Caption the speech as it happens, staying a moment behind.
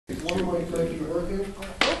One mic might be working.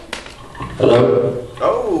 Hello?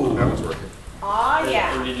 Oh, that one's working. Oh,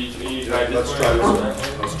 yeah. Or let's try this one.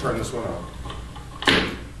 Let's turn this one on.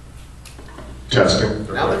 Testing.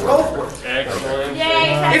 Now let's go for it. Excellent.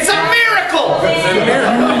 Yay! It's a miracle!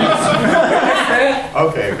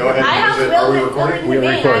 Okay, go ahead I and helped use it. Are we Will recording? We're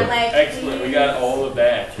recording. Excellent, we got all of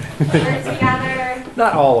that. We're together.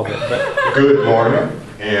 Not all of it, but Good morning,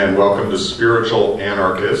 and welcome to Spiritual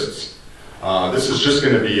Anarchists. This is just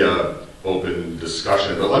going to be an open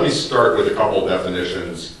discussion, but let me start with a couple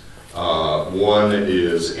definitions. One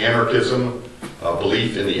is anarchism, a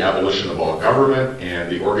belief in the abolition of all government and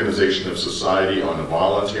the organization of society on a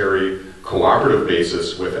voluntary, cooperative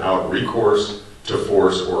basis without recourse to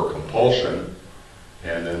force or compulsion.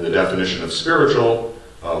 And then the definition of spiritual,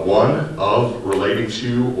 one, of relating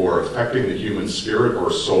to or affecting the human spirit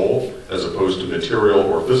or soul as opposed to material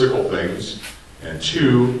or physical things, and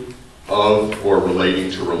two, of or relating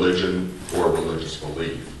to religion or religious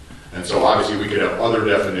belief. And so obviously we could have other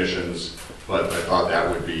definitions, but I thought that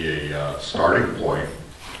would be a starting point.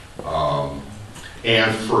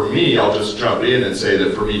 And for me, I'll just jump in and say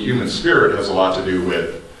that for me, human spirit has a lot to do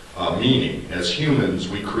with meaning. As humans,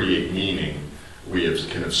 we create meaning. We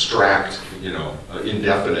can abstract,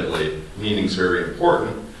 indefinitely. Meaning's very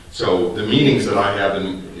important. So the meanings that I have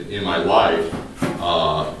in my life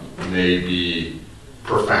may be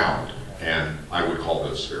profound, and I would call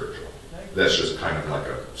those spiritual. That's just kind of like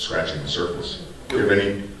a scratching the surface. Do you have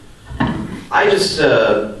any? I just,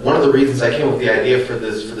 one of the reasons I came up with the idea for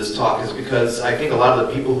this talk is because I think a lot of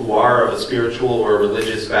the people who are of a spiritual or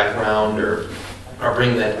religious background or are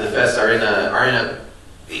bringing that to the fest are in a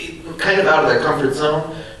kind of out of their comfort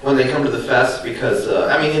zone when they come to the fest because,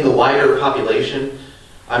 in the wider population,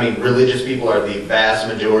 religious people are the vast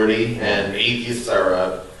majority and atheists are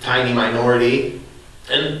a tiny minority.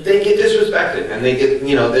 And they get disrespected, and they get,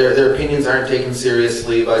 their opinions aren't taken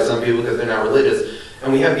seriously by some people because they're not religious.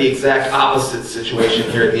 And we have the exact opposite situation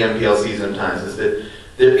here at the MPLC sometimes, is that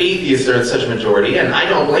the atheists are in such a majority, and I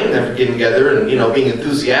don't blame them for getting together and, being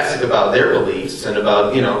enthusiastic about their beliefs and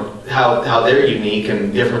about, how they're unique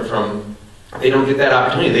and different from, they don't get that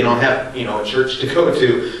opportunity. They don't have, a church to go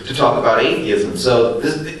to talk about atheism. So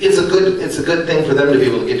it's a good thing for them to be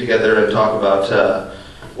able to get together and talk about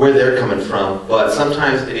where they're coming from, but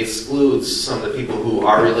sometimes it excludes some of the people who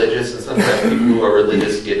are religious, and sometimes people who are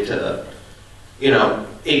religious get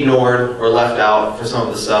ignored or left out for some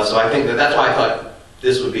of the stuff. So I think that's why I thought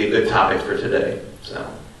this would be a good topic for today. So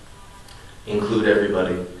include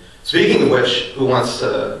everybody. Speaking of which, who wants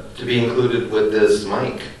to be included with this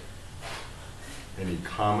mic? Any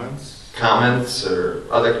comments? Comments or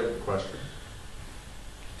other Questions?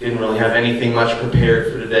 Didn't really have anything much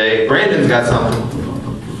prepared for today. Brandon's got something.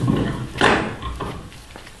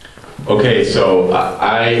 Okay, so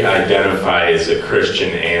I identify as a Christian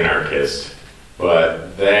anarchist, but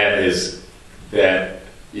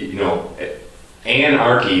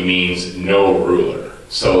anarchy means no ruler.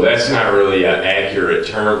 So that's not really an accurate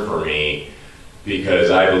term for me because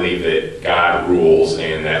I believe that God rules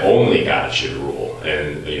and that only God should rule,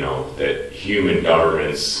 and that human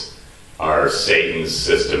governments are Satan's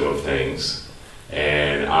system of things.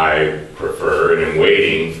 And I prefer and am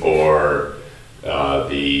waiting for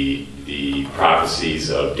the prophecies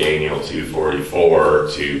of Daniel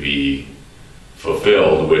 2:44 to be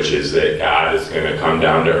fulfilled, which is that God is going to come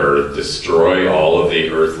down to earth, destroy all of the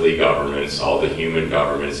earthly governments, all the human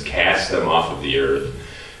governments, cast them off of the earth,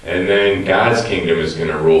 and then God's kingdom is going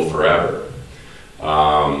to rule forever.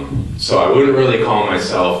 So I wouldn't really call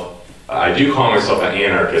myself, I do call myself an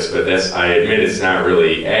anarchist, but I admit it's not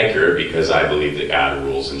really accurate because I believe that God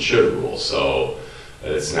rules and should rule. So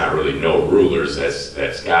it's not really no rulers,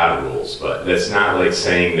 that's God rules. But that's not like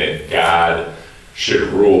saying that God should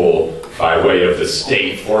rule by way of the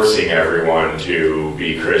state forcing everyone to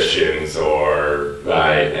be Christians or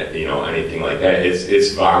by anything like that.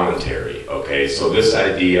 It's voluntary, okay? So this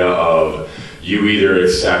idea of you either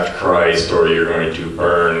accept Christ or you're going to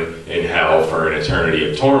burn in hell for an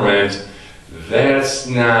eternity of torment, that's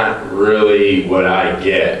not really what I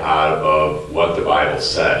get out of what the Bible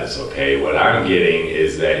says, okay? What I'm getting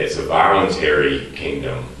is that it's a voluntary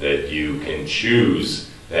kingdom, that you can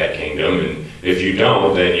choose that kingdom, and if you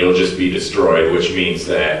don't, then you'll just be destroyed, which means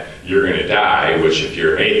that you're going to die, which if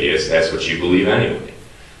you're an atheist, that's what you believe anyway.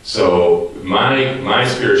 So my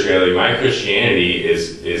spirituality, my Christianity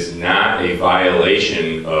is not a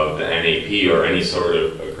violation of the NAP or any sort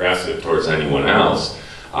of aggressive towards anyone else.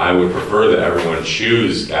 I would prefer that everyone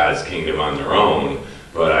choose God's kingdom on their own,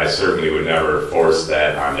 but I certainly would never force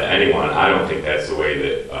that onto anyone. I don't think that's the way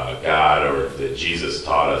that God or that Jesus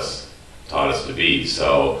taught us taught us to be.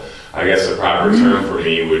 So I guess the proper term for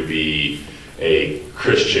me would be a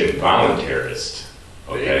Christian voluntarist.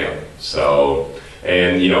 Okay, so,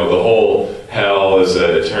 and the whole hell is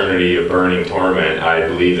an eternity of burning torment. I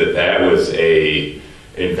believe that was a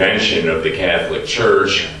invention of the Catholic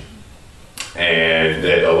Church, and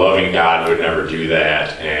that a loving God would never do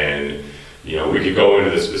that. And we could go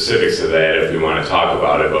into the specifics of that if we want to talk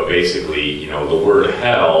about it, but basically, the word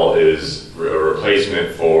hell is a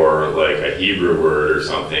replacement for like a Hebrew word or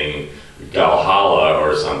something, Valhalla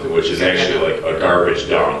or something, which is actually like a garbage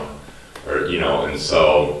dump, or and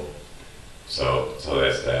so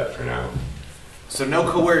that's that for now. So no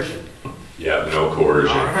coercion. Yeah, no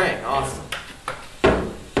coercion. All right, awesome.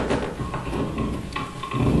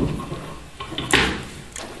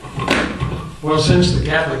 Well, since the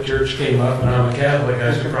Catholic Church came up, and I'm a Catholic,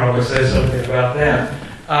 I should probably say something about that.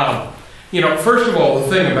 First of all, the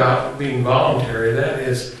thing about being voluntary, that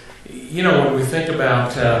is, when we think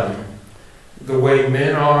about the way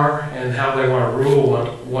men are and how they want to rule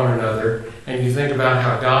one another, and you think about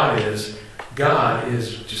how God is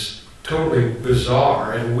just totally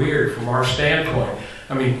bizarre and weird from our standpoint.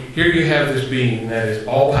 I mean, here you have this being that is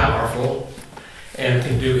all-powerful and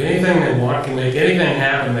can do anything they want, can make anything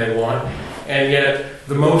happen they want, and yet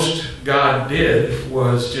the most God did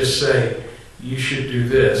was just say, you should do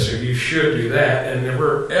this or you should do that, and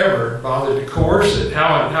never ever bothered to coerce it.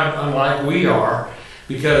 How unlike we are,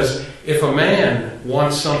 because if a man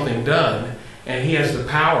wants something done and he has the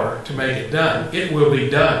power to make it done, it will be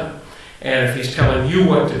done. And if he's telling you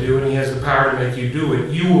what to do and he has the power to make you do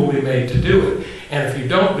it, you will be made to do it. And if you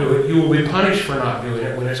don't do it, you will be punished for not doing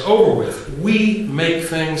it when it's over with. We make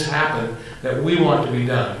things happen that we want to be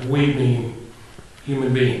done. We mean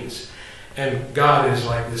human beings. And God is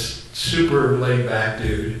like this super laid-back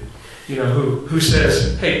dude, who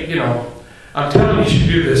says, hey, I'm telling you should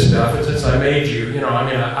do this stuff, and since I made you,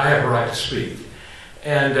 I have a right to speak.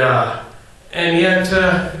 And yet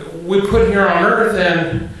we put here on earth,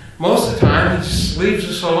 and most of the time he just leaves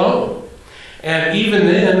us alone. And even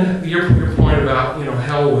then, your point about,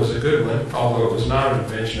 hell was a good one, although it was not an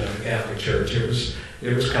invention of the Catholic Church. It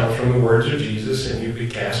was comes from the words of Jesus, and you'd be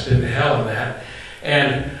cast into hell in that.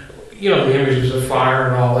 And, the images of fire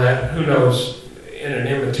and all that, who knows, in an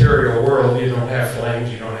immaterial world, you don't have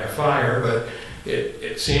flames, you don't have fire, but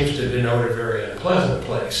it seems to denote a very unpleasant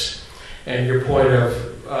place. And your point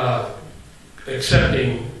of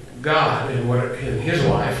accepting God in his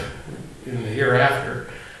life, in the hereafter,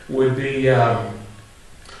 would be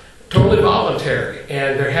totally voluntary,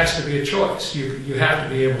 and there has to be a choice. You have to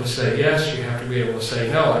be able to say yes, you have to be able to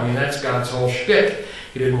say no. I mean, that's God's whole shtick.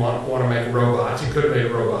 He didn't want to make robots. He could have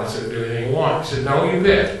made robots that would do anything he wanted. He said, no, you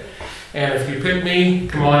pick. And if you pick me,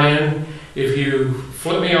 come on in. If you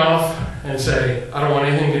flip me off and say, I don't want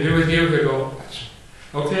anything to do with you, he'll go,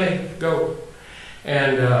 okay, go.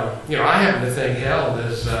 And, I happen to think hell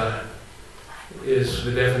is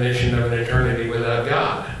the definition of an eternity without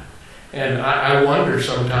God. And I wonder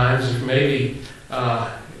sometimes if maybe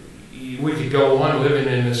we could go on living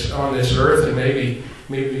on this earth and maybe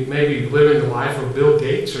living the life of Bill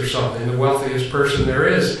Gates or something, the wealthiest person there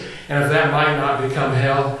is. And if that might not become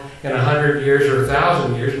hell in 100 years or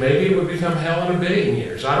 1,000 years, maybe it would become hell in 1 billion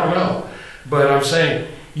years. I don't know. But I'm saying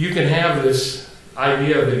you can have this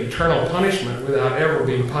idea of an eternal punishment without ever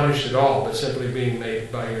being punished at all, but simply being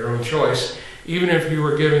made by your own choice, even if you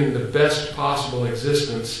were given the best possible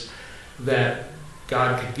existence that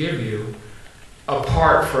God could give you,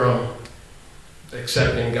 apart from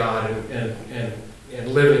accepting God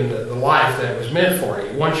and living the life that was meant for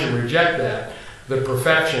you. Once you reject that, the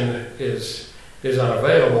perfection is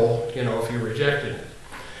unavailable, if you rejected it.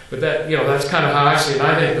 But that's kind of how I see it. And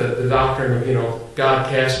I think that the doctrine of, God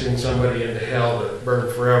casting somebody into hell to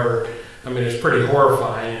burn forever, I mean, it's pretty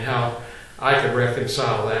horrifying, and how I could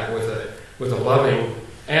reconcile that with a loving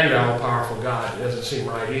and all-powerful God. It doesn't seem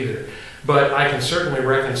right either. But I can certainly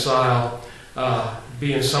reconcile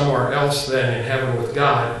being somewhere else than in heaven with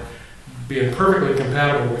God, being perfectly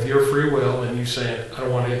compatible with your free will, and you saying, I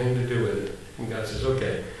don't want anything to do with it. And God says,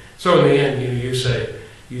 okay. So in the end,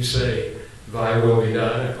 you say, thy will be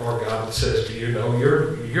done, or God says to you, no,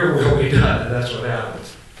 your will be done, and that's what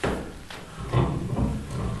happens.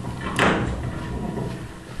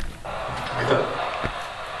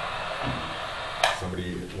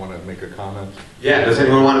 Somebody want to make a comment? Yeah, does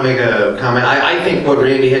anyone want to make a comment? I think what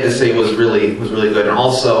Randy had to say was really good. And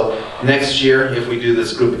also, next year, if we do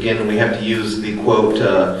this group again, we have to use the quote,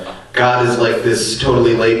 God is like this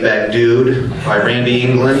totally laid-back dude by Randy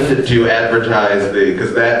England to advertise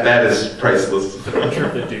because that is priceless. Picture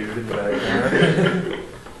of the dude in the background.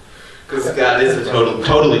 Because Scott is a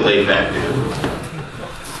totally laid back dude.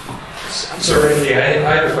 So Randy,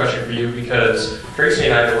 I have a question for you because Tracy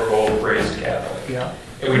and I were both raised Catholic. Yeah.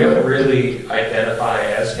 And we don't really identify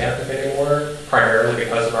as Catholic anymore, primarily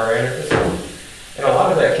because of our anarchism. And a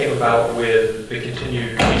lot of that came about with the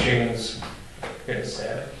continued teachings. Getting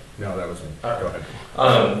static. No, that was me. Go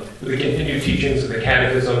ahead. The continued teachings of the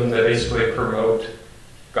Catechism that basically promote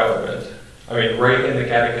government. I mean, right in the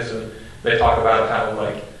Catechism, they talk about how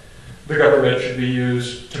like the government should be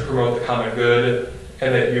used to promote the common good,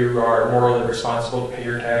 and that you are morally responsible to pay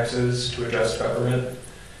your taxes to a just government.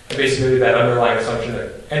 And basically that underlying assumption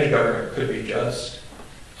that any government could be just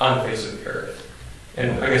on the face of the earth.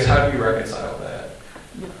 And I guess how do you reconcile that?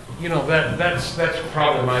 You know, that's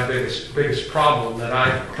probably my biggest problem that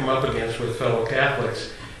I come up against with fellow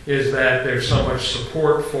Catholics is that there's so much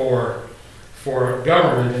support for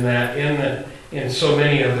government in so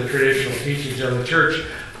many of the traditional teachings of the church.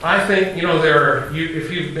 I think, you know,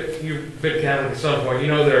 if you've been Catholic at some point, you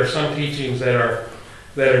know there are some teachings that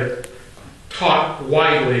are taught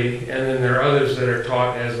widely, and then there are others that are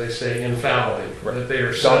taught, as they say, infallibly, that they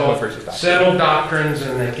are settled doctrines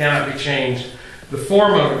and they cannot be changed. The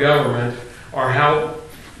form of government, or how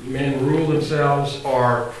men rule themselves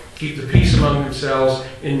or keep the peace among themselves,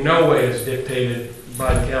 in no way is dictated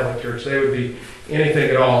by the Catholic Church. They would be anything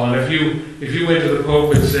at all. And if you went to the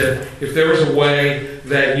Pope and said, if there was a way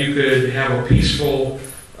that you could have a peaceful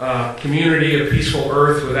community, a peaceful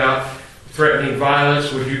earth without threatening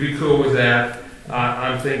violence, would you be cool with that?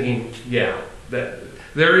 I'm thinking, yeah. That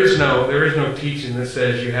there is no teaching that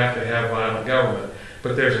says you have to have violent government.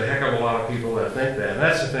 But there's a heck of a lot of people that think that. And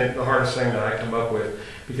that's the hardest thing that I come up with,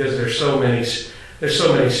 because there's so many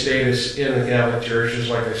statists in the Catholic Church, just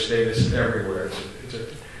like there's statists everywhere.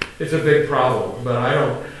 It's a big problem, but I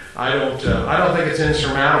don't think it's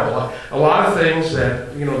insurmountable. A lot of things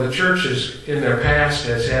that, you know, the churches in their past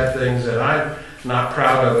has had things that I'm not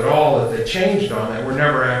proud of at all that they changed on that were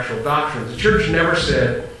never actual doctrines. The church never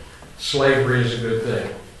said slavery is a good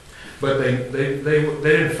thing. But they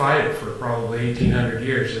didn't fight it for probably 1,800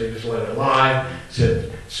 years. They just let it lie.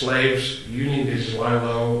 Said, slaves, you need to just lie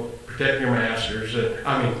low, protect your masters.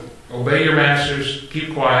 Obey your masters,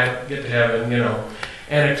 keep quiet, get to heaven, you know.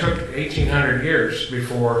 And it took 1,800 years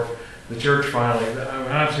before the church finally, I'm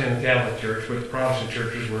not saying the Catholic Church, but the Protestant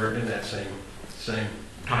churches were in that same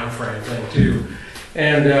time frame thing too.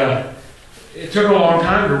 And it took a long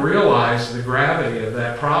time to realize the gravity of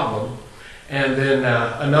that problem. And then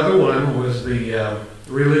another one was the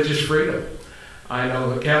religious freedom. I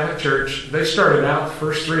know the Catholic Church, they started out the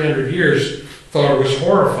first 300 years, thought it was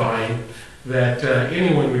horrifying that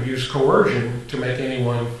anyone would use coercion to make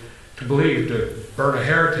anyone to believe, to burn a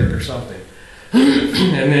heretic or something.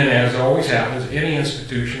 And then, as always happens, any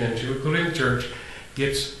institution, including the church,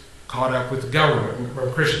 gets caught up with the government.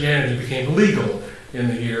 When Christianity became legal in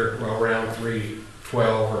the year around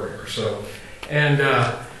 312 or so. And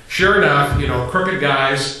sure enough, you know, crooked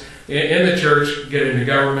guys in the church get into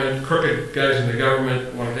government. Crooked guys in the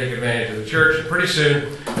government want to take advantage of the church. And pretty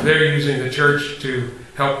soon, they're using the church to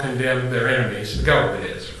help condemn their enemies. The government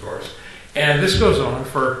is, of course. And this goes on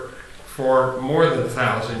for more than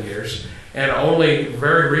 1,000 years. And only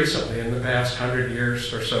very recently, in the past 100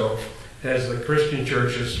 years or so, has the Christian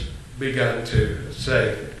churches begun to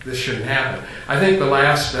say this shouldn't happen. I think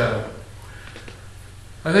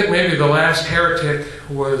maybe the last heretic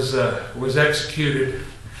was executed.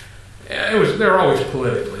 They're always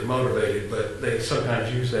politically motivated, but they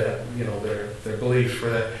sometimes use that, you know, their beliefs for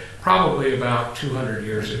that. Probably about 200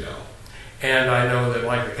 years ago. And I know that,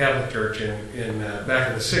 like the Catholic Church back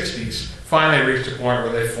in the 60s, finally reached a point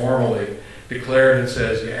where they formally declared and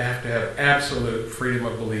says you have to have absolute freedom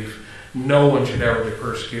of belief. No one should ever be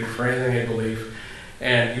persecuted for anything they believe.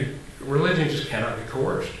 And religion just cannot be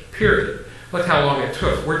coerced, period. Look how long it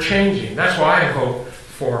took. We're changing. That's why I hope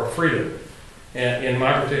for freedom in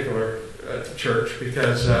my particular church,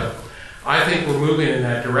 because I think we're moving in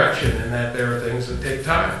that direction, and that there are things that take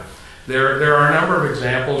time. There are a number of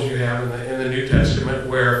examples you have in the New Testament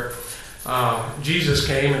where Jesus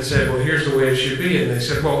came and said, well, here's the way it should be. And they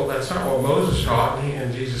said, well, that's not what Moses taught.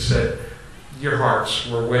 And Jesus said, your hearts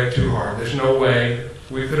were way too hard. There's no way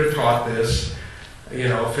we could have taught this,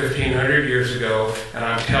 1,500 years ago. And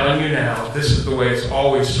I'm telling you now, this is the way it's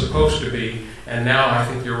always supposed to be. And now I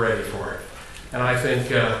think you're ready for it. And I think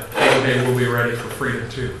one day we'll be ready for freedom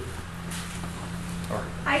too.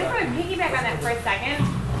 I just want to piggyback on that for a second.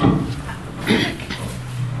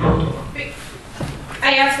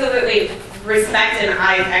 I absolutely respect, and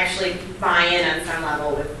I actually buy in on some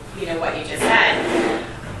level with what you just said.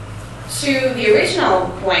 To the original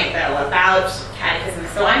point, though, about catechism,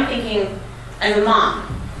 so I'm thinking as a mom.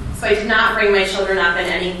 So I did not bring my children up in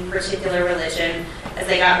any particular religion. As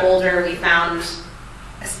they got older, we found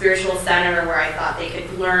a spiritual center where I thought they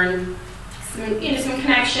could learn some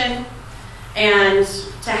connection and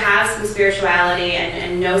to have some spirituality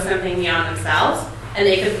and know something beyond themselves, and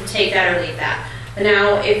they could take that or leave that. But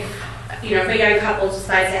now if a young couple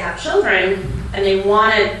decides to have children and they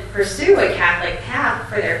want to pursue a Catholic path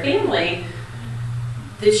for their family,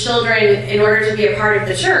 the children, in order to be a part of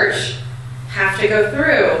the church, have to go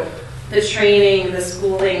through the training, the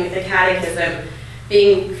schooling, the catechism,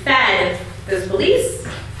 being fed those beliefs,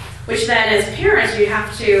 which then as parents you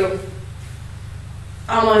have to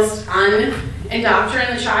almost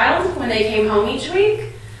indoctrinate the child when they came home each week.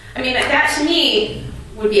 I mean, that to me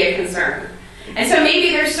would be a concern. And so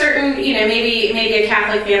maybe there's certain, maybe a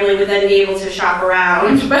Catholic family would then be able to shop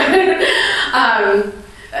around, but,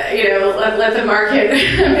 let the market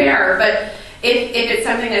bear. But if it's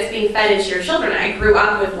something that's being fed into your children, I grew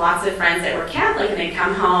up with lots of friends that were Catholic, and they'd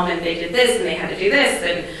come home and they did this and they had to do this,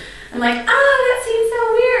 and I'm like, oh, that seems so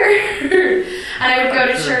weird. And I would go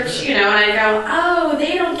to church, and I'd go, oh,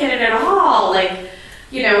 they don't get it at all. Like,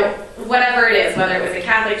 whatever it is, whether it was a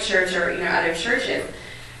Catholic church or, other churches.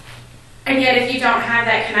 And yet if you don't have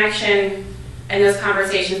that connection and those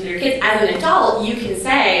conversations with your kids, as an adult, you can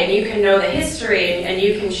say, and you can know the history, and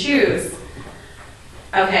you can choose,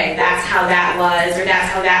 okay, that's how that was, or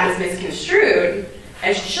that's how that was misconstrued.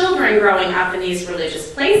 As children growing up in these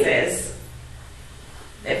religious places,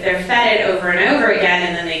 if they're fed it over and over again,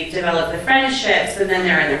 and then they develop the friendships, and then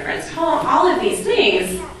they're in their friend's home, all of these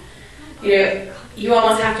things, you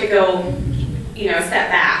almost have to go,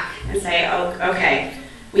 step back and say, oh, okay,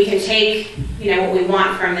 we can take, what we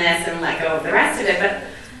want from this and let go of the rest of it. But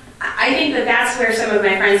I think that that's where some of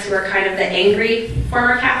my friends who are kind of the angry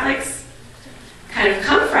former Catholics kind of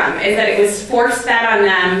come from, is that it was forced fed on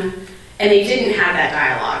them, and they didn't have that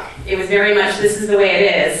dialogue. It was very much, this is the way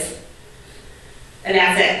it is, and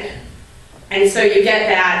that's it. And so you get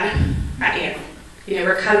that,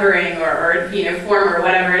 recovering or former,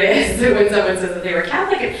 whatever it is, when someone says that they were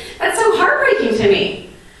Catholic. And that's so heartbreaking to me.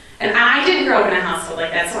 And I didn't grow up in a household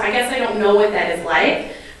like that, so I guess I don't know what that is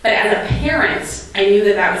like. But as a parent, I knew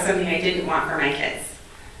that that was something I didn't want for my kids.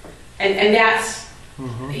 And that's,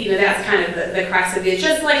 that's kind of the crux of it.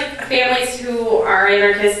 Just like families who are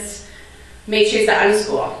anarchists may choose to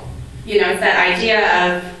unschool. It's that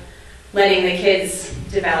idea of letting the kids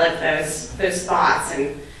develop those thoughts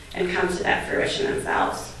and come to that fruition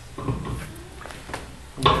themselves.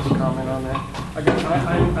 Just comment on that.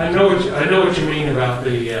 I know what you mean about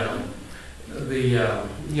the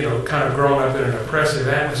kind of growing up in an oppressive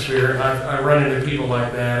atmosphere. I run into people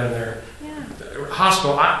like that, and they're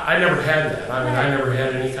hostile. I never had that. I mean, I never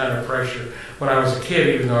had any kind of pressure when I was a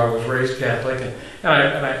kid, even though I was raised Catholic, and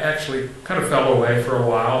I actually kind of fell away for a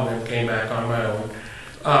while and then came back on my own.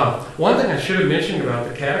 One thing I should have mentioned about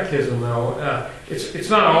the catechism, though, it's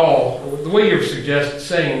not all the way you're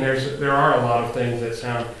saying. There are a lot of things that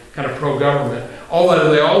sound kind of pro-government,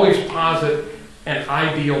 although they always posit an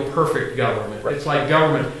ideal, perfect government. It's like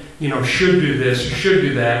government, should do this, should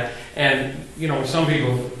do that, and when some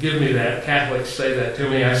people give me that, Catholics say that to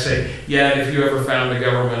me, I say, yeah, if you ever found a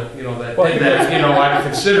government, that did that, I'd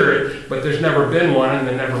consider it, but there's never been one, and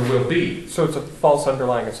there never will be. So it's a false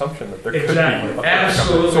underlying assumption that there could be.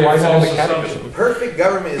 Absolutely. So why is it in the false catechism? Perfect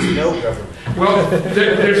government is no government. Well,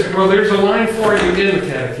 there's a line for you in the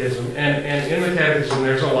catechism, and in the catechism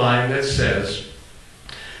there's a line that says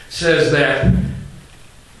that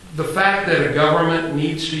the fact that a government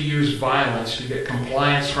needs to use violence to get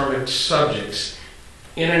compliance from its subjects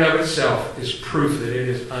in and of itself is proof that it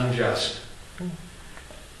is unjust.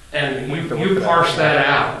 And you parse that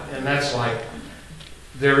out, and that's like,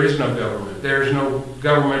 there is no government. There is no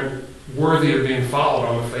government worthy of being followed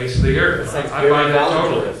on the face of the earth. I buy that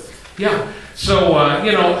totally. Yeah. So,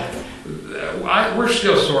 we're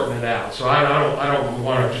still sorting it out. So I don't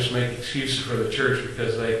want to just make excuses for the church,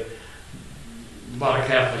 because a lot of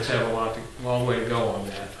Catholics have a long way to go on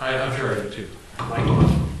that. I'm sure I do too. Mike?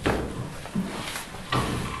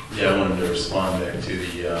 Yeah, I wanted to respond back to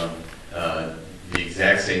the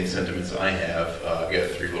exact same sentiments I have. I've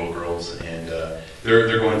got 3 little girls, and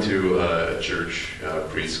they're going to a church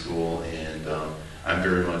preschool, and I'm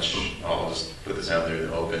very much, I'll just put this out there in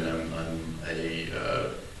the open, I'm a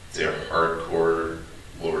hardcore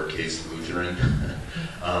lowercase Lutheran.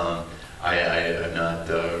 I'm not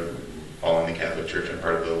following the Catholic Church. I'm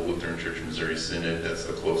part of the Lutheran Church of Missouri Synod. That's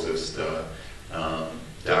the closest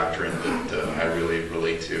doctrine that I really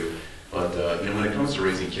relate to. But when it comes to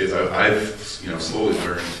raising kids, I've slowly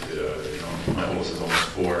learned. My oldest is almost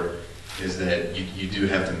 4, is that you do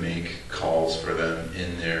have to make calls for them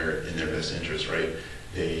in their best interest, right?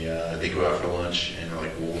 They go out for lunch and they're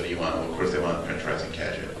like, well, what do you want? Well, of course they want French fries and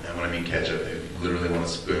ketchup. And when I mean ketchup, they literally want a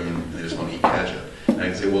spoon and they just want to eat ketchup. And I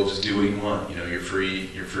can say, well, just do what you want. You know, you're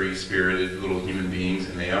free-spirited little human beings,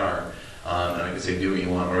 and they are. And I can say, do what you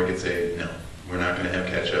want, or I could say, no, we're not going to have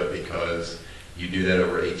ketchup because you do that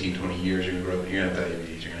over 18, 20 years, you're going to grow up, you're going to have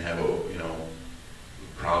diabetes, you're going to have,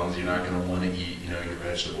 problems, you're not going to want to eat, your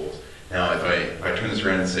vegetables. Now, if I turn this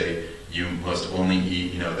around and say, you must only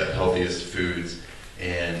eat, the healthiest foods,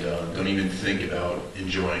 and don't even think about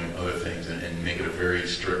enjoying other things, and make it a very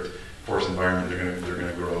strict forced environment, they're going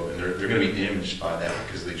to grow up, and they're going to be damaged by that,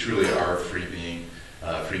 because they truly are free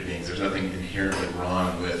beings. There's nothing inherently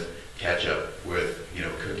wrong with ketchup, with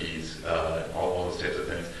cookies, all those types of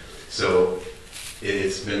things. So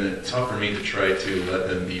it's been tough for me to try to let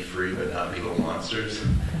them be free but not be little monsters,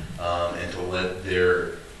 and to let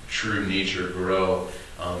their true nature grow.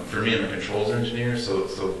 For me, I'm a controls engineer, so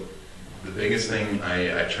the biggest thing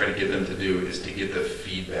I try to get them to do is to get the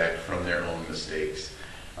feedback from their own mistakes,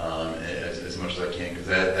 as much as I can, because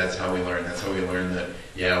that's how we learn. That's how we learn that,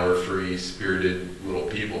 yeah, we're free-spirited little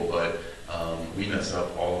people, but we mess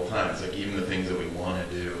up all the time. It's like even the things that we want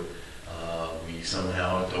to do, we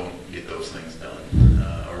somehow don't get those things done,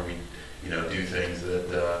 or we do things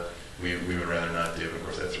that we would rather not do. Of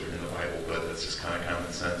course, that's written in the Bible, but that's just kind of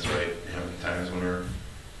common sense, right? How many times when we're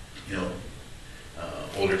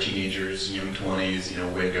older teenagers, young 20s,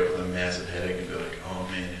 wake up with a massive headache and be like, oh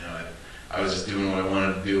man, I was just doing what I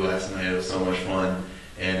wanted to do last night. It was so much fun.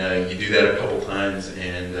 And you do that a couple times,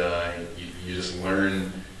 and you just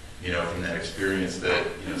learn, from that experience that,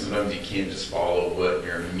 sometimes you can't just follow what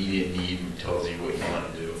your immediate need tells you what you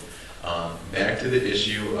want to do. Back to the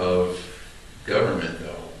issue of government,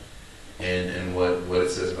 though, and what it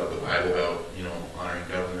says about the Bible about, honoring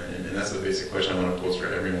government. And that's the basic question I want to pose for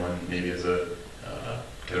everyone, maybe as a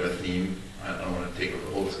kind of a theme. I don't want to take over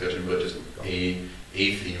the whole discussion, but just a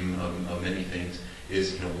theme of many things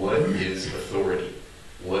is, what is authority?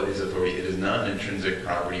 What is authority? It is not an intrinsic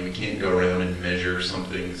property. We can't go around and measure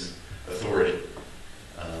something's authority.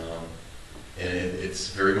 And it's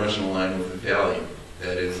very much in line with the value.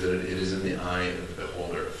 That is, that it is in the eye of the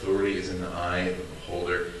beholder. Authority is in the eye of the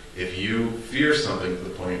beholder. If you fear something to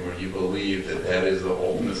the point where you believe that that is the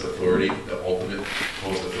ultimate authority, the ultimate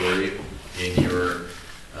most authority in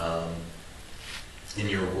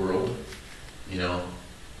your world,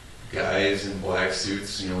 guys in black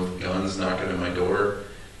suits, with guns knocking at my door,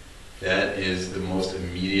 that is the most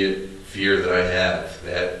immediate fear that I have.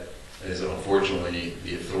 That is unfortunately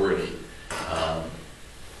the authority.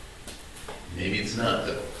 Maybe it's not,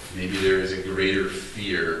 though. Maybe there is a greater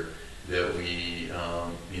fear that we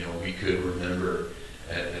could remember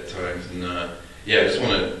at times. And I just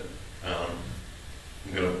want to,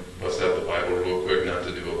 I'm going to bust out the Bible real quick, not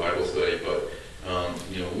to do a Bible study, but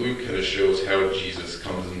Luke kind of shows how Jesus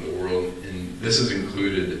comes into the world, and this is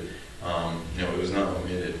included. It was not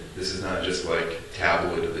omitted. This is not just like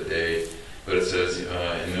tabloid of the day, but it says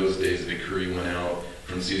in those days a decree went out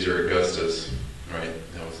from Caesar Augustus, right?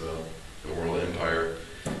 That was the world empire,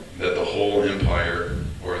 that the whole empire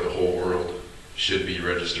or the whole world should be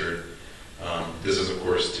registered. This is, of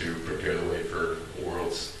course, to prepare the way for a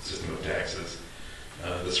world's system of taxes.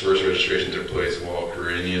 This first registration took place while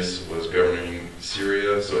Quirinius was governing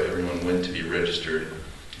Syria, so everyone went to be registered,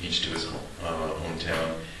 each to his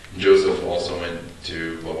hometown. Joseph also went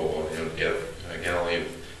to Galilee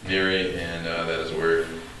with Mary, and that is where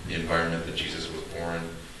the environment that Jesus was born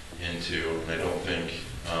into. And I don't think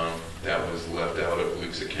that was left out of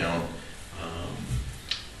Luke's account.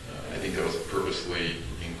 I think that was purposely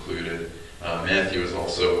included. Matthew is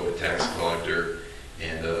also a tax collector,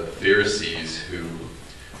 and the Pharisees, who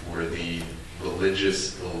were the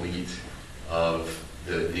religious elite of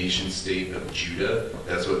the nation state of Judah.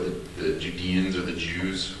 That's what the Judeans or the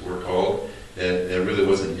Jews were called. That really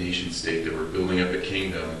wasn't nation state. They were building up a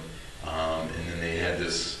kingdom, and then they had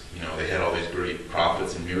this, they had all these great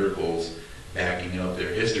prophets and miracles backing up their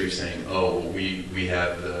history, saying, "Oh, well, we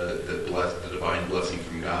have the divine blessing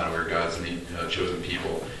from God, or God's chosen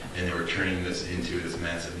people," and they were turning this into this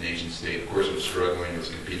massive nation state. Of course, it was struggling. It was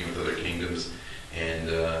competing with other kingdoms, and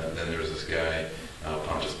then there was this guy,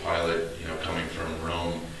 Pontius Pilate, coming from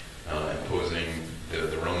Rome, imposing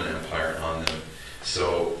the Roman Empire on them.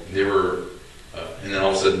 So they were, and then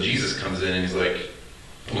all of a sudden Jesus comes in and he's like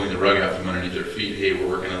pulling the rug out from underneath their feet. Hey, we're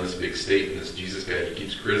working on this big state, and this Jesus guy, he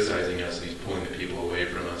keeps criticizing us, and he's pulling the people away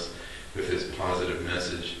from us with his positive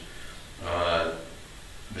message.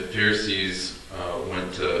 The Pharisees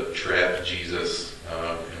went to trap Jesus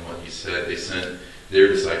in what he said. They sent their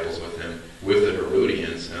disciples with him, with the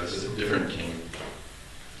Herodians. Now this is a different king.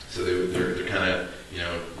 So they're kind of,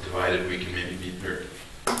 divided. We can maybe beat, or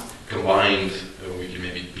combined, we can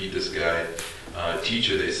maybe beat this guy.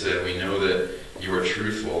 Teacher, they said, we know that you are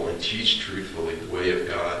truthful and teach truthfully the way of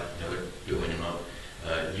God. They're building him up.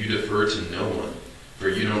 You defer to no one, for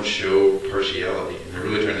you don't show partiality. And they're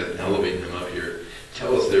really trying to elevate him up here.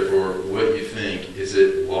 Tell us, therefore, what you think. Is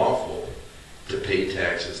it lawful to pay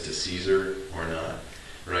taxes to Caesar or not?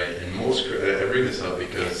 Right? And I bring this up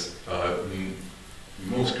because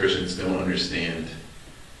most Christians don't understand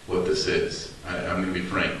what this is. I'm going to be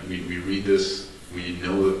frank. We read this, we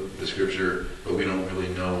know the scripture, but we don't really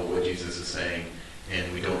know what Jesus is saying,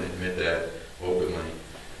 and we don't admit that openly.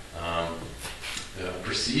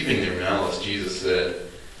 Perceiving their malice, Jesus said,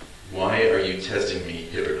 "Why are you testing me,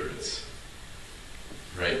 hypocrites?"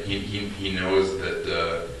 Right? He knows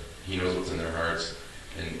that he knows what's in their hearts,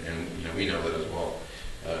 and we know that as well.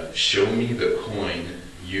 Show me the coin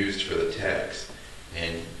used for the tax,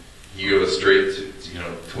 and he goes straight to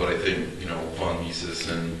what I think von Mises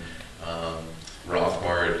and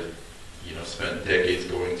Rothbard spent decades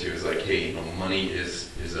going to, is like, hey, money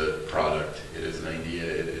is a product, it is an idea,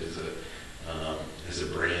 it is a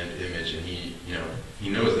brand image, and he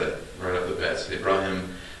knows that right off the bat. So they brought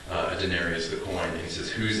him a denarius, the coin, and he says,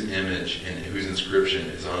 whose image and whose inscription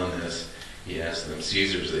is on this? He asked them.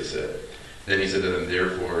 Caesar's, they said. Then he said to them,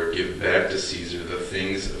 therefore, give back to Caesar the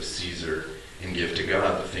things of Caesar, and give to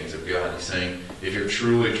God the things of God. He's saying, if you're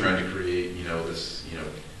truly trying to create, this,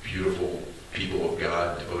 beautiful people of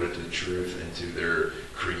God devoted to the truth and to their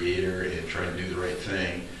Creator and trying to do the right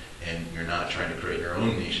thing, and you're not trying to create your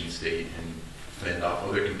own nation state and fend off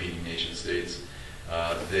other competing nation states,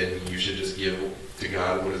 then you should just give to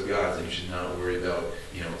God what is God's, and you should not worry about,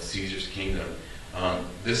 Caesar's kingdom.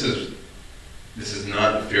 This is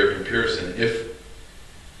not a fair comparison. If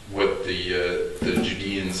what the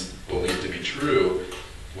Judeans believed to be true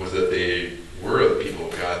was that they were the people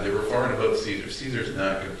of God, they were far and above Caesar. Caesar's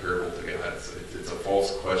not comparable to God. It's a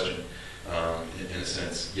false question in a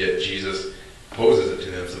sense. Yet Jesus poses it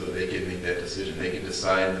to them so that they can make that decision. They can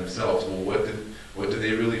decide themselves. Well, what do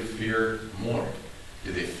they really fear more?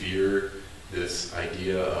 Do they fear this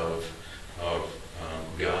idea of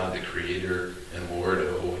God, the Creator and Lord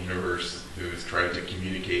of the whole universe, who is trying to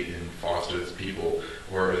communicate and foster His people,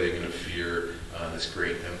 or are they going to fear this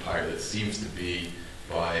great empire that seems to be,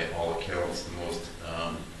 by all accounts, the most,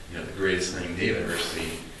 the greatest thing they've ever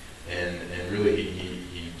seen? And really,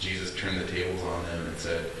 Jesus turned the tables on them and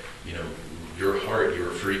said, your heart,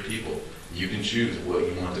 you're a free people. You can choose what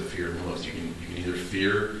you want to fear most. You can either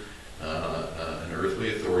fear an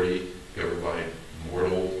earthly authority governed by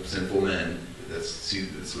mortal, sinful men.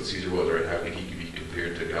 That's what Caesar was, right? How could he be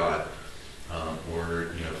compared to God? Or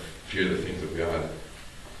fear the things of God.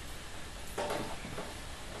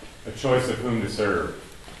 A choice of whom to serve.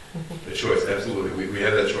 A choice, absolutely. We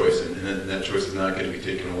have that choice, and that choice is not going to be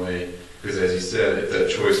taken away. Because as he said, if that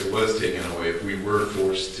choice was taken away, if we were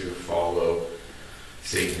forced to follow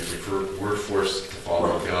Satan, if we were forced to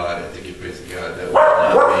follow God and to give praise to God, that would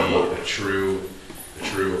not be a true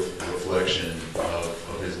reflection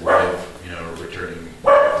of His life, returning him.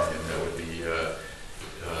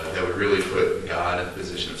 That would really put God in the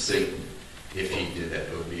position of Satan if he did that.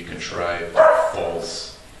 It would be a contrived,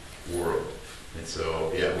 false world. And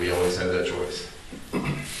so, yeah, we always have that choice.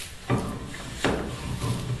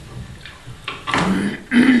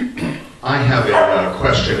 I have a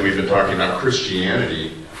question. We've been talking about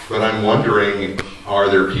Christianity, but I'm wondering, are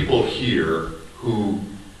there people here who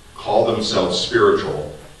call themselves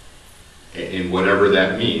spiritual, in whatever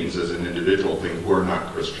that means as an individual thing, who are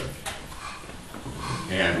not Christian?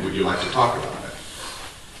 And would you like to talk about it?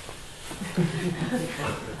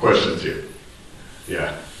 Questions here?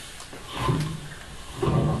 Yeah.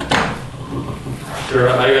 Sure,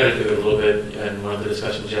 I got into it a little bit in one of the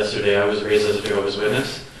discussions yesterday. I was raised as a Jehovah's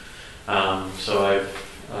Witness, so I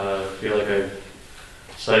feel like I've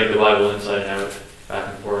studied the Bible inside and out,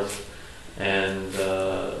 back and forth, and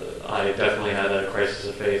I definitely had a crisis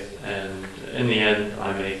of faith, and in the end,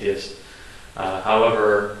 I'm an atheist.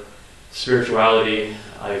 However, spirituality,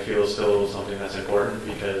 I feel, is still something that's important,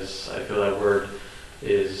 because I feel that word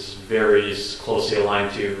is very closely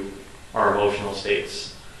aligned to our emotional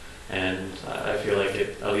states. And I feel like,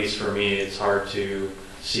 at least for me, it's hard to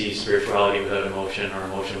see spirituality without emotion, or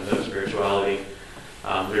emotion without spirituality.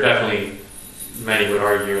 There are definitely, many would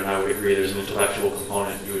argue, and I would agree, there's an intellectual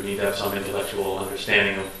component. You would need to have some intellectual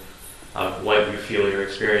understanding of what you feel you're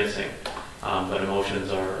experiencing. But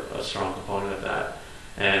emotions are a strong component of that.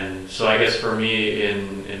 And so I guess for me,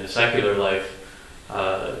 in a secular life,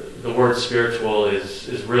 the word spiritual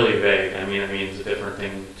is really vague. I mean, it means a different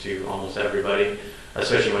thing to almost everybody,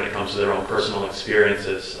 especially when it comes to their own personal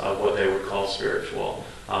experiences of what they would call spiritual.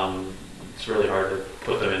 It's really hard to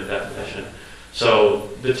put them in definition. So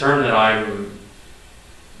the term that I'm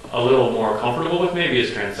a little more comfortable with maybe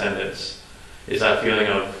is transcendence. Is that feeling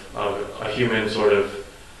of a human sort of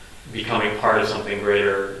becoming part of something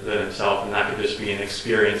greater than himself, and that could just be an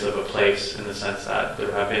experience of a place in the sense that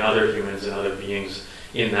there have been other humans and other beings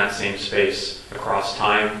in that same space across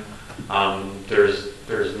time. There's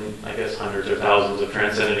I guess hundreds or thousands of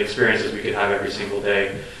transcendent experiences we could have every single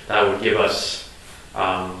day that would give us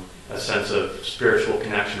a sense of spiritual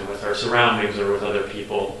connection with our surroundings or with other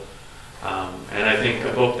people. And I think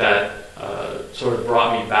a book that sort of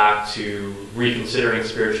brought me back to reconsidering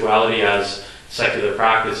spirituality as secular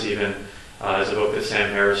practice even is a book that Sam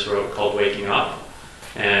Harris wrote called Waking Up.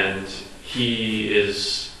 And he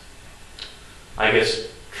is, I guess,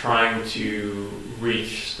 trying to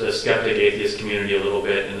reach the skeptic atheist community a little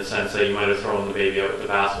bit in the sense that you might have thrown the baby out with the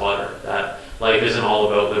bathwater, that life isn't all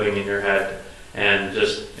about living in your head and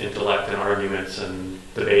just intellect and arguments and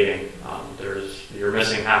debating. You're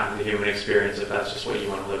missing half of the human experience if that's just what you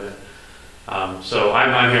want to live in. So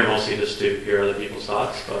I'm here mostly just to hear other people's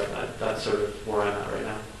thoughts, but that's sort of where I'm at right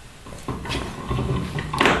now.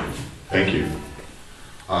 Thank you.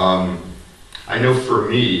 I know for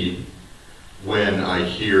me, when I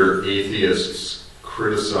hear atheists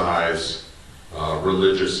criticize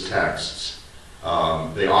religious texts,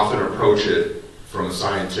 they often approach it from a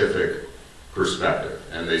scientific perspective.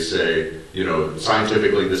 And they say,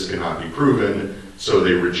 scientifically this cannot be proven, so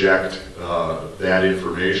they reject that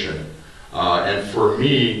information. And for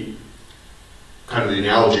me, kind of the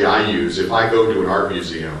analogy I use, if I go to an art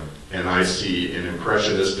museum and I see an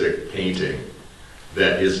impressionistic painting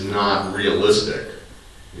that is not realistic,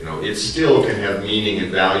 it still can have meaning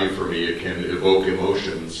and value for me. It can evoke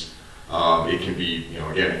emotions. It can be,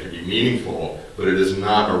 again, it can be meaningful, but it is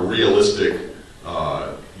not a realistic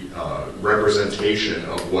representation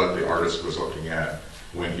of what the artist was looking at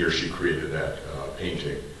when he or she created that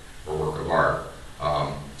painting or work of art.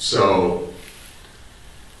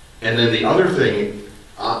 And then the other thing,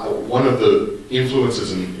 one of the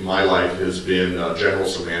influences in my life has been general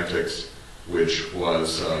semantics, which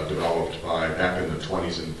was developed back in the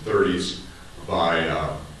 20s and 30s by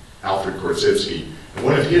Alfred Korzybski. And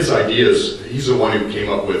one of his ideas, he's the one who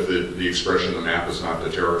came up with the expression, the map is not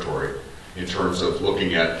the territory, in terms of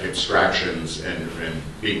looking at abstractions and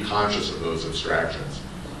being conscious of those abstractions.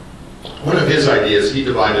 One of his ideas, he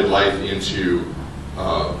divided life into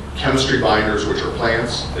chemistry binders, which are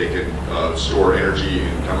plants. They can store energy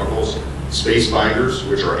in chemicals. Space binders,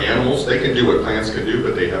 which are animals. They can do what plants can do,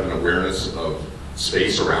 but they have an awareness of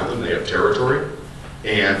space around them. They have territory.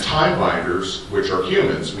 And time binders, which are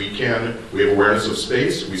humans. We have awareness of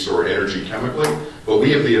space. We store energy chemically, but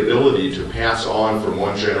we have the ability to pass on from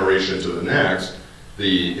one generation to the next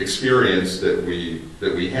the experience that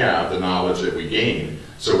we have, the knowledge that we gain.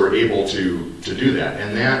 So we're able to do that.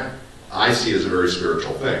 And that I see as a very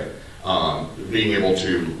spiritual thing. Being able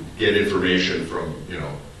to get information from,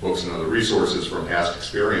 books and other resources from past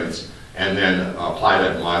experience, and then apply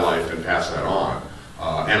that in my life and pass that on.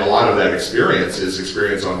 And a lot of that experience is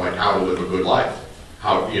experience on how to live a good life.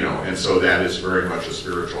 And so that is very much a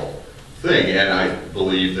spiritual thing. And I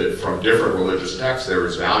believe that from different religious texts there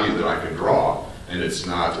is value that I can draw, and it's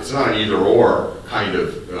not an either or kind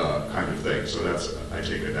of thing. So I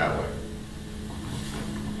take it that way.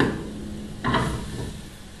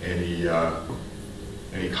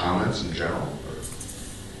 Any comments in general?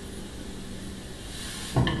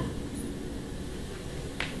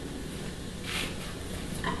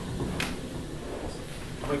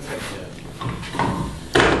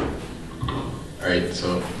 All right,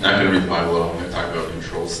 so I'm not going to read the Bible at all. I'm going to talk about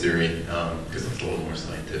controls theory because it's a little more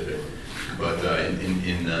scientific. But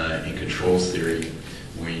in controls theory,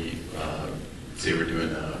 we say we're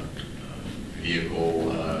doing a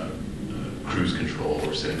vehicle cruise control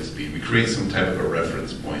or setting the speed. We create some type of a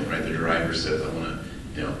reference point, right? The driver says, I want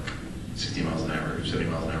to, 60 miles an hour, 70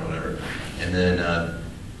 miles an hour, whatever. And then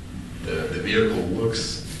the vehicle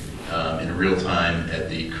looks in real time at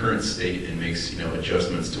the current state and makes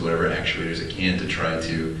adjustments to whatever actuators it can to try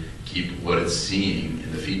to keep what it's seeing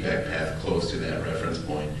in the feedback path close to that reference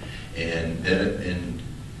point. And then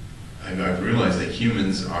I've realized that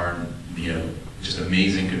humans are just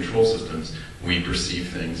amazing control systems. We perceive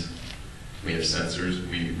things. We have sensors.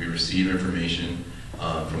 We receive information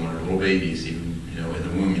from when we're little babies, even in the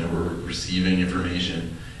womb. We're receiving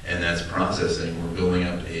information, and that's processing. We're building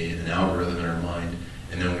up an algorithm in our mind,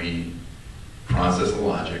 and then we process the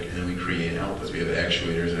logic, and then we create outputs. We have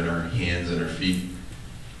actuators in our hands and our feet,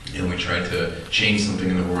 and we try to change something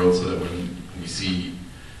in the world so that when we see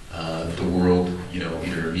the world,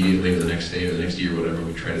 either immediately or the next day or the next year, whatever,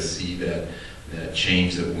 we try to see that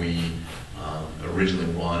change that we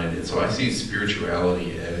originally wanted. And so I see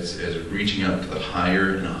spirituality as reaching up to the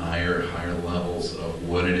higher and higher levels of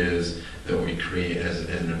what it is that we create as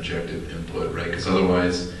an objective input, right? Because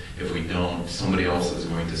otherwise, if we don't, somebody else is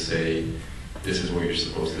going to say, this is what you're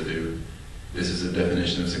supposed to do. This is a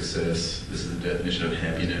definition of success. This is a definition of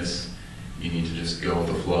happiness. You need to just go with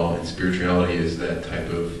the flow. And spirituality is that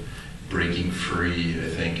type of breaking free, I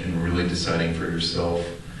think, and really deciding for yourself,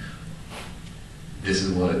 this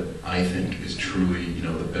is what I think is truly,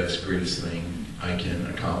 the best, greatest thing I can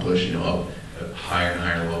accomplish, up at higher and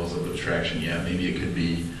higher levels of abstraction. Yeah, maybe it could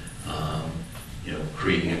be,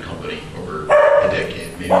 creating a company over a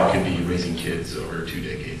decade. Maybe it could be raising kids over 2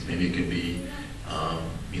 decades. Maybe it could be,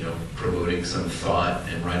 promoting some thought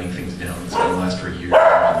and writing things down that's going to last for years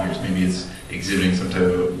and years. Maybe it's exhibiting some type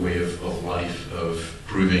of way of life, of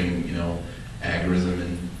proving, agorism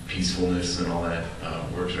and peacefulness and all that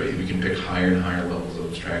works, right? We can pick higher and higher levels of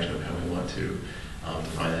abstraction of how we want to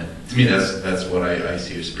find that. To me, that's what I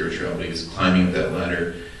see as spirituality, is climbing up that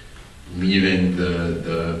ladder, leaving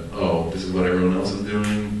oh, this is what everyone else is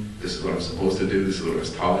doing, this is what I'm supposed to do, this is what I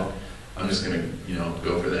was taught. I'm just going to,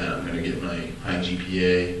 go for that. I'm going to get my high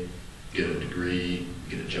GPA, get a degree,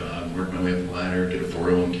 get a job, work my way up the ladder, get a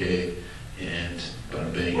 401k, and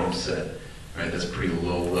bada bang, I'm set. Right? That's pretty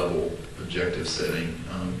low level objective setting,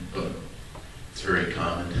 but it's very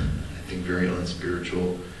common. I think very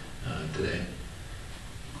unspiritual today.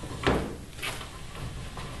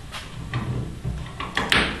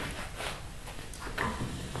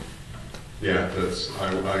 Yeah,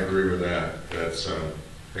 I agree with that. That's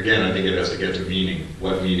again, I think it has to get to meaning.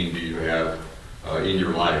 What meaning do you have in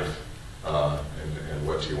your life, and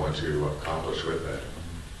what do you want to accomplish with that?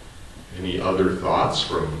 Any other thoughts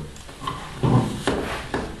from?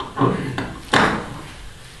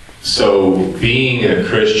 So, being a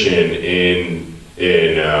Christian in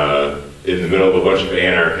the middle of a bunch of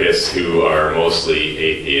anarchists who are mostly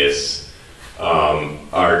atheists,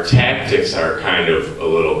 our tactics are kind of a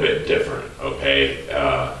little bit different. Okay,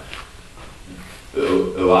 a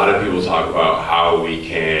lot of people talk about how we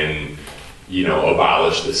can,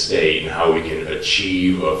 abolish the state and how we can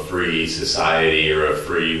achieve a free society or a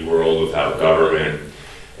free world without government.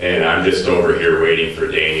 And I'm just over here waiting for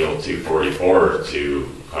Daniel 2:44 to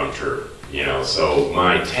come true. So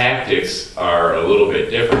my tactics are a little bit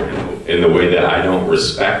different in the way that I don't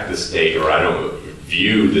respect the state, or I don't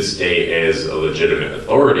view the state as a legitimate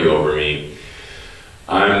authority over me.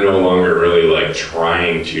 I'm no longer really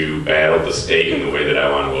trying to battle the state in the way that I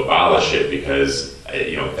want to abolish it, because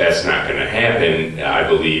that's not going to happen. I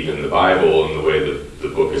believe in the Bible, and the way the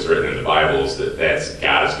book is written in the Bible is that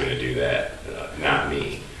God's going to do that, not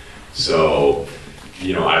me. So,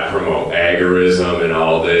 I promote agorism and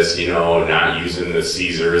all this, not using the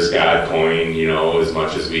Caesar as God coin, as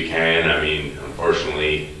much as we can. I mean,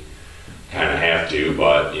 unfortunately, kind of have to,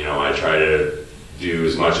 but, I try to do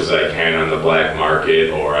as much as I can on the black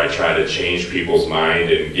market, or I try to change people's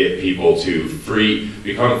mind and get people to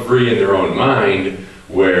become free in their own mind,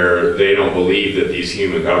 where they don't believe that these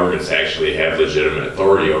human governments actually have legitimate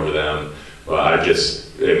authority over them. But I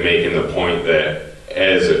just am making the point that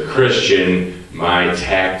as a Christian, my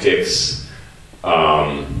tactics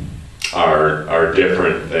are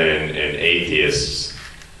different than an atheist's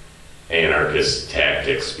anarchist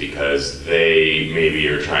tactics, because they maybe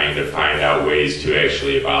are trying to find out ways to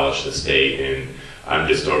actually abolish the state, and I'm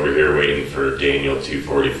just over here waiting for Daniel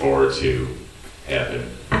 2:44 to happen.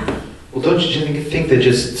 Well, don't you think that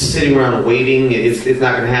just sitting around waiting, it's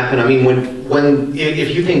not going to happen? I mean, if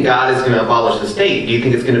you think God is going to abolish the state, do you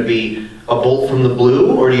think it's going to be a bolt from the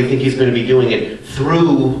blue, or do you think he's going to be doing it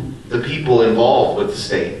through the people involved with the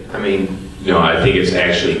state? I mean... No, I think it's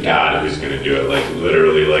actually God who's going to do it.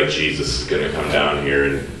 Literally, Jesus is going to come down here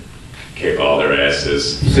and kick all their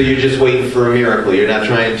asses. So you're just waiting for a miracle. You're not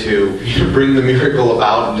trying to bring the miracle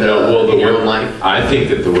about in your own life? I think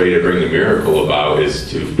that the way to bring the miracle about is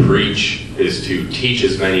to preach, is to teach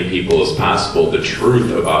as many people as possible the truth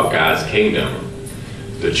about God's kingdom.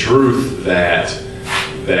 The truth that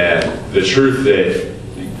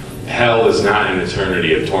hell is not an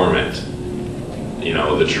eternity of torment.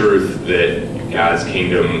 The truth that God's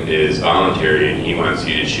kingdom is voluntary and he wants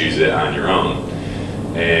you to choose it on your own.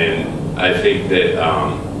 And I think that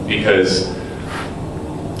because,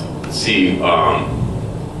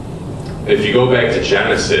 if you go back to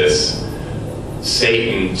Genesis,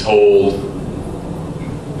 Satan told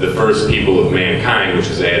the first people of mankind, which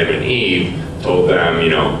was Adam and Eve, told them,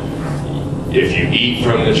 if you eat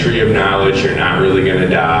from the tree of knowledge, you're not really going to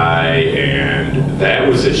die. And that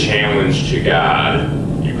was a challenge to God.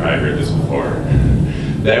 You probably heard this before.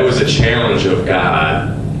 That was a challenge of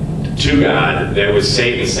God to God. That was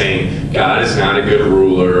Satan saying, God is not a good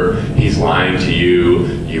ruler. He's lying to you.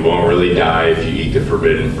 You won't really die if you eat the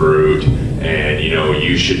forbidden fruit. And,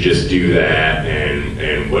 you should just do that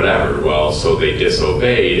and whatever. Well, so they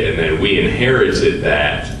disobeyed, and then we inherited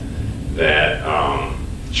that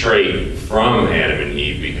trait from Adam and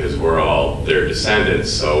Eve because we're all their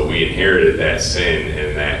descendants. So we inherited that sin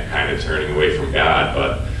and that kind of turning away from God.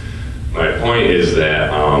 But my point is that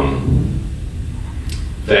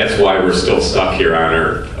that's why we're still stuck here on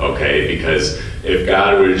earth, okay? Because if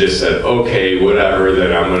God would have just said, okay, whatever,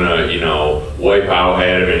 then I'm going to, wipe out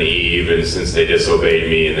Adam and Eve, and since they disobeyed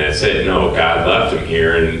me, and that's it. No, God left them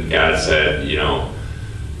here, and God said,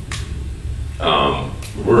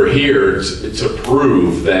 we're here to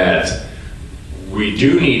prove that we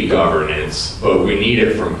do need governance, but we need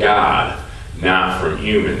it from God, not from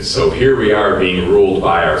humans. So here we are being ruled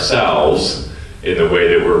by ourselves in the way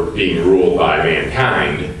that we're being ruled by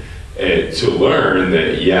mankind, to learn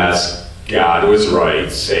that, yes, God was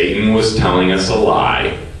right, Satan was telling us a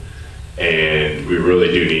lie, and we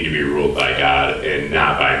really do need to be ruled by God and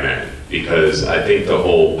not by men. Because I think the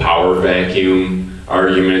whole power vacuum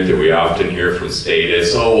argument that we often hear from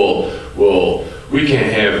statists, well, we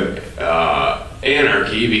can't have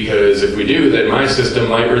anarchy because if we do, then my system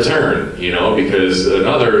might return, because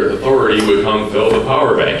another authority would come fill the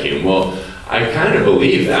power vacuum. Well, I kind of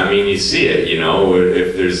believe that. I mean, you see it,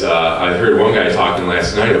 if there's, I heard one guy talking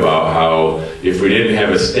last night about how if we didn't have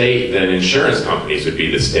a state, then insurance companies would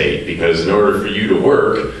be the state, because in order for you to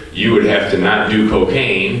work, you would have to not do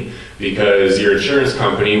cocaine, because your insurance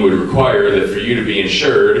company would require that for you to be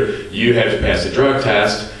insured, you have to pass a drug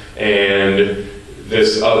test, and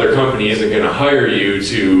this other company isn't going to hire you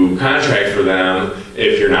to contract for them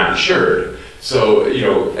if you're not insured. So,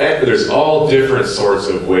 there's all different sorts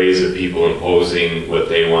of ways of people imposing what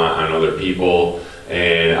they want on other people,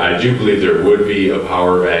 and I do believe there would be a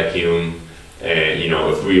power vacuum, and,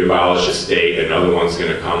 if we abolish a state, another one's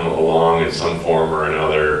going to come along in some form or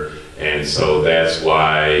another, and so that's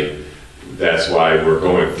why we're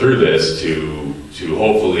going through this to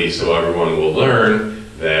hopefully so everyone will learn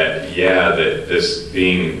that, that this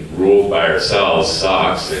being ruled by ourselves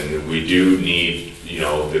sucks, and we do need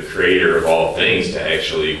the creator of all things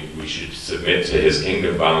to we should submit to his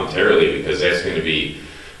kingdom voluntarily, because that's going to be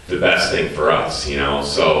the best thing for us,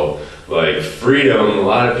 So, like, freedom, a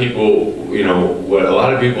lot of people, what a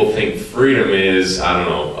lot of people think freedom is, I don't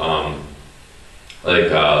know,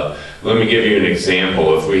 let me give you an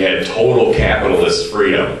example. If we had total capitalist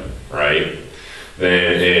freedom, right?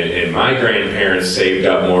 Then, and my grandparents saved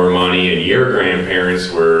up more money, and your grandparents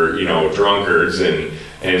were, drunkards,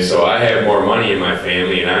 and so I have more money in my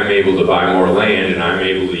family, and I'm able to buy more land, and I'm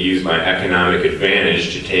able to use my economic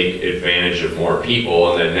advantage to take advantage of more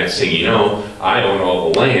people, and then next thing you know, I own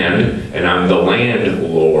all the land, and I'm the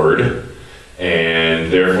landlord,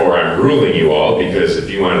 and therefore I'm ruling you all, because if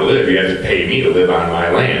you want to live, you have to pay me to live on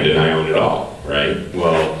my land, and I own it all, right?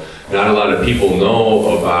 Well, not a lot of people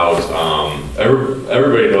know about,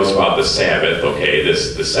 everybody knows about the Sabbath, okay?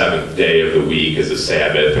 The seventh day of the week is a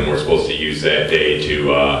Sabbath, and we're supposed to use that day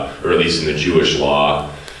to, or at least in the Jewish law,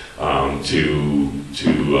 to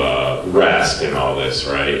rest and all this,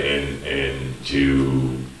 right? And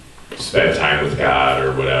to spend time with God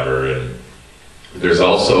or whatever. And there's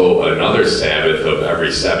also another Sabbath of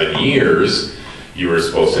every 7 years, you were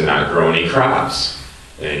supposed to not grow any crops.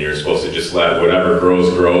 And you're supposed to just let whatever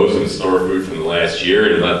grows and store food from the last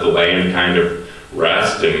year and let the land kind of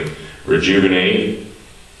rest and rejuvenate.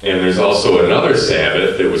 And there's also another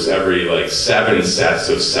Sabbath that was every 7 sets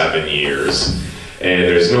of 7 years. And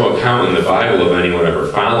there's no account in the Bible of anyone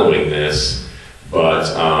ever following this, but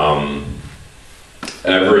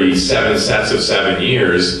every 7 sets of 7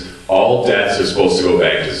 years, all debts are supposed to go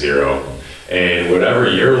back to zero. And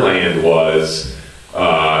whatever your land was,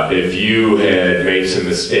 if you had made some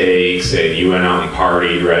mistakes and you went out and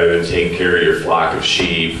partied rather than taking care of your flock of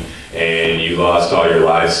sheep, and you lost all your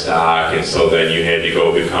livestock, and so then you had to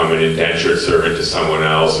go become an indentured servant to someone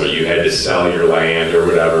else, or you had to sell your land or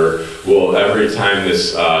whatever, well, every time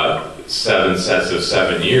this 7 sets of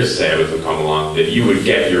 7 years Sabbath would come along, then you would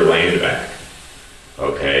get your land back.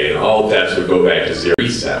 Okay, and all debts would go back to zero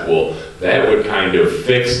reset. Well, that would kind of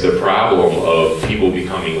fix the problem of people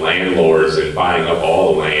becoming landlords and buying up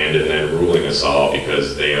all the land and then ruling us all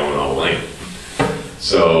because they own all the land.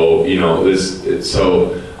 So,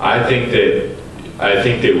 so I think that I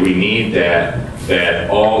think that we need that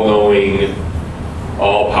all-knowing,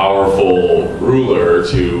 all-powerful ruler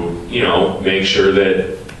to, you know, make sure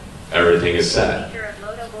that everything is set.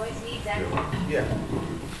 Yeah.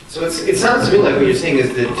 So it sounds to me like what you're saying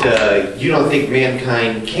is that you don't think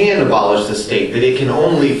mankind can abolish the state, that it can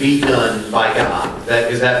only be done by God.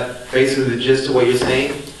 Is that basically the gist of what you're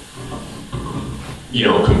saying? You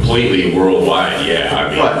know, completely worldwide, yeah. I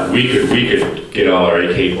mean, Right. we could get all our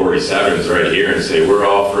AK-47s right here and say we're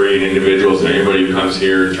all free individuals, and anybody who comes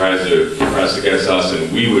here and tries to press against us, and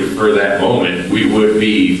we would, for that moment, we would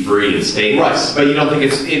be free and stateless. Right, but you don't think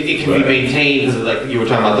it can be maintained, like you were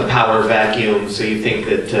talking about the power vacuum, so you think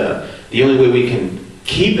that the only way we can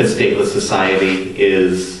keep a stateless society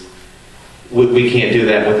is we can't do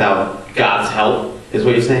that without God's help, is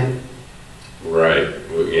what you're saying? Right,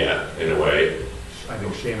 well, yeah, in a way. I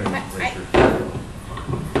think Shannon.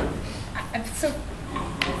 So, is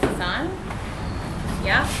this on?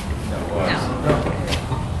 Yeah? No.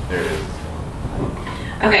 There it is.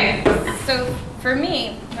 Okay, so for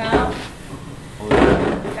me, well,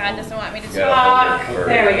 God doesn't want me to talk.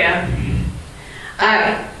 There we go.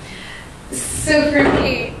 So for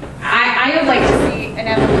me, I would like to see an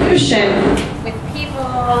evolution with people.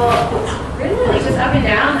 Really? Like just up and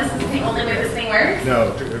down? This is the only way this thing works?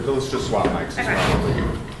 No, let's just swap mics.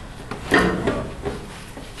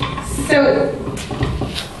 So,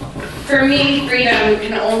 for me, freedom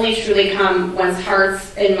can only truly come once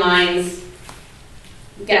hearts and minds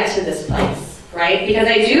get to this place, right? Because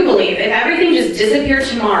I do believe if everything just disappeared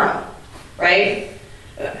tomorrow, right?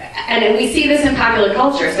 And we see this in popular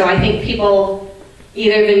culture, so I think people,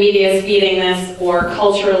 either the media is feeding this, or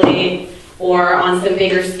culturally, or on some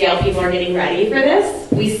bigger scale, people are getting ready for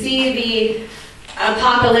this. We see the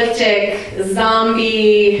apocalyptic,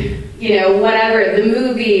 zombie, you know, whatever, the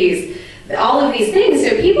movies, all of these things.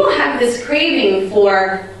 So people have this craving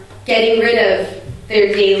for getting rid of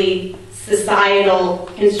their daily societal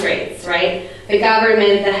constraints, right? The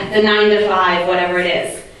government, the 9 to 5, whatever it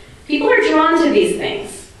is. People are drawn to these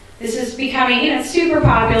things. This is becoming, you know, super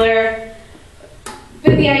popular.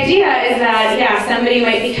 But the idea is that, yeah, somebody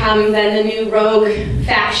might become then the new rogue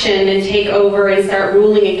faction and take over and start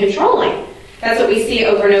ruling and controlling. That's what we see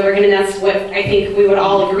over and over again, and that's what I think we would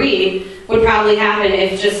all agree would probably happen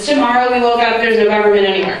if just tomorrow we woke up, there's no government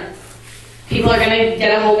anywhere. People are going to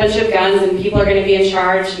get a whole bunch of guns, and people are going to be in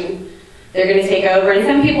charge, and they're going to take over, and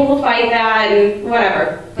some people will fight that, and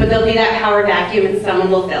whatever. But there'll be that power vacuum, and someone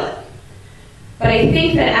will fill it. But I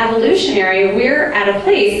think that evolutionary, we're at a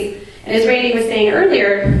place, and as Randy was saying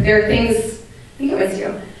earlier, there are things, I think it was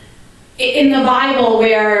you, in the Bible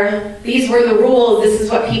where these were the rules, this is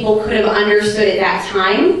what people could have understood at that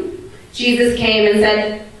time. Jesus came and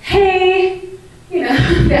said, hey, you know,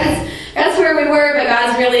 that's where we were, but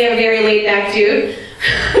God's really a very laid-back dude.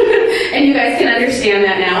 And you guys can understand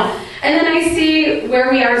that now. And then I see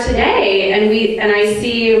where we are today, and I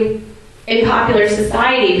see in popular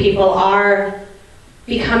society, people are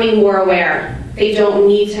becoming more aware. They don't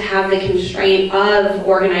need to have the constraint of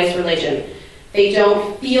organized religion. They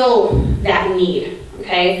don't feel that need,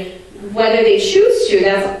 okay? Whether they choose to,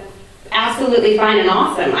 that's absolutely fine and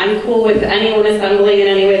awesome. I'm cool with anyone assembling in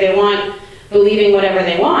any way they want, believing whatever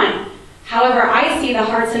they want. However, I see the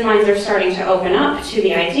hearts and minds are starting to open up to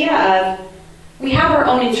the idea of we have our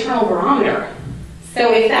own internal barometer.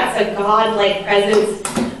 So if that's a God-like presence,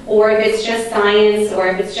 or if it's just science, or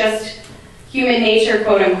if it's just human nature,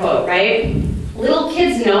 quote unquote, right? Little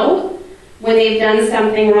kids know when they've done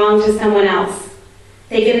something wrong to someone else.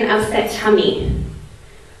 They get an upset tummy.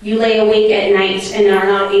 You lay awake at night and are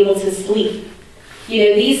not able to sleep. You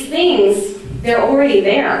know, these things, they're already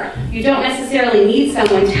there. You don't necessarily need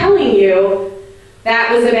someone telling you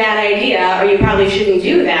that was a bad idea or you probably shouldn't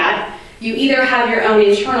do that. You either have your own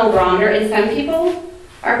internal barometer, and some people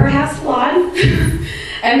are perhaps flawed,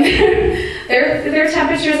 and their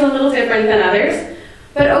temperature's a little different than others.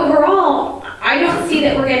 But overall, I don't see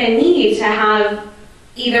that we're going to need to have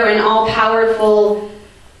either an all-powerful,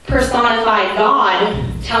 personified God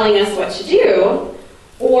telling us what to do,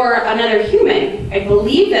 or another human. I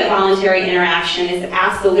believe that voluntary interaction is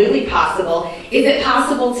absolutely possible. Is it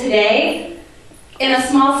possible today? In a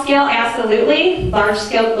small scale, absolutely. Large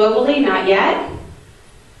scale, globally, not yet.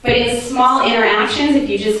 But in small interactions, if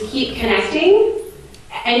you just keep connecting,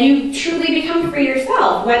 and you truly become free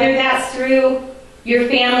yourself, whether that's through your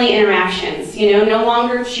family interactions, you know, no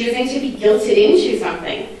longer choosing to be guilted into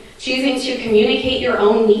something, choosing to communicate your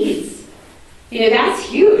own needs. You know, that's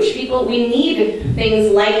huge. We need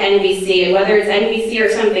things like NVC, whether it's NVC or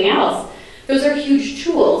something else. Those are huge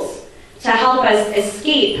tools to help us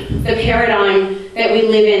escape the paradigm that we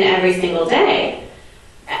live in every single day.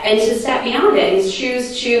 and to step beyond it and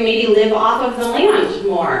choose to maybe live off of the land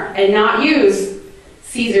more and not use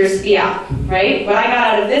Caesar's fiat, right? What I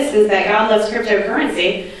got out of this is that God loves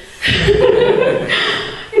cryptocurrency.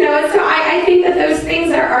 You know, and so I think that those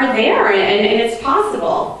things are there and it's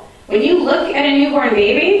possible. When you look at a newborn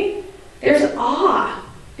baby, there's awe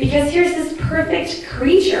because here's this perfect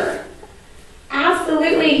creature.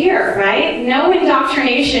 Absolutely here, right? No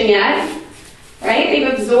indoctrination yet, right? They've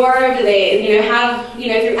absorbed, they have, through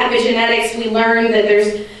epigenetics, we learn that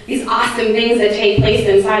there's these awesome things that take place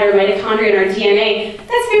inside our mitochondria and our DNA.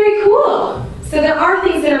 That's very cool. So there are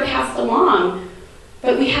things that are passed along,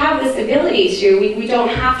 but we have this ability to, we don't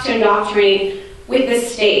have to indoctrinate with the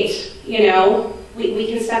state, we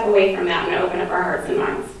can step away from that and open up our hearts and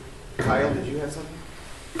minds. Kyle, did you have something?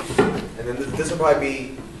 And then this will probably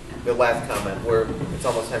be the last comment, where it's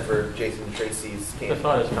almost time for Jason and Tracy's The game.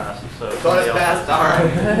 thought is passed. So The thought is passed, all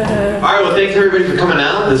right. All right, well, thanks everybody for coming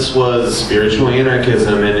out. This was Spiritual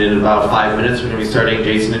Anarchism, and in about 5 minutes, we're going to be starting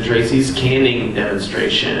Jason and Tracy's canning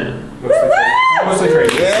demonstration. Mostly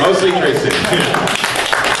Tracy. Yeah. Mostly Tracy.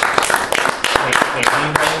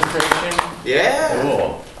 Canning demonstration. Yeah.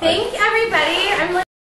 Cool. Thanks, everybody. I'm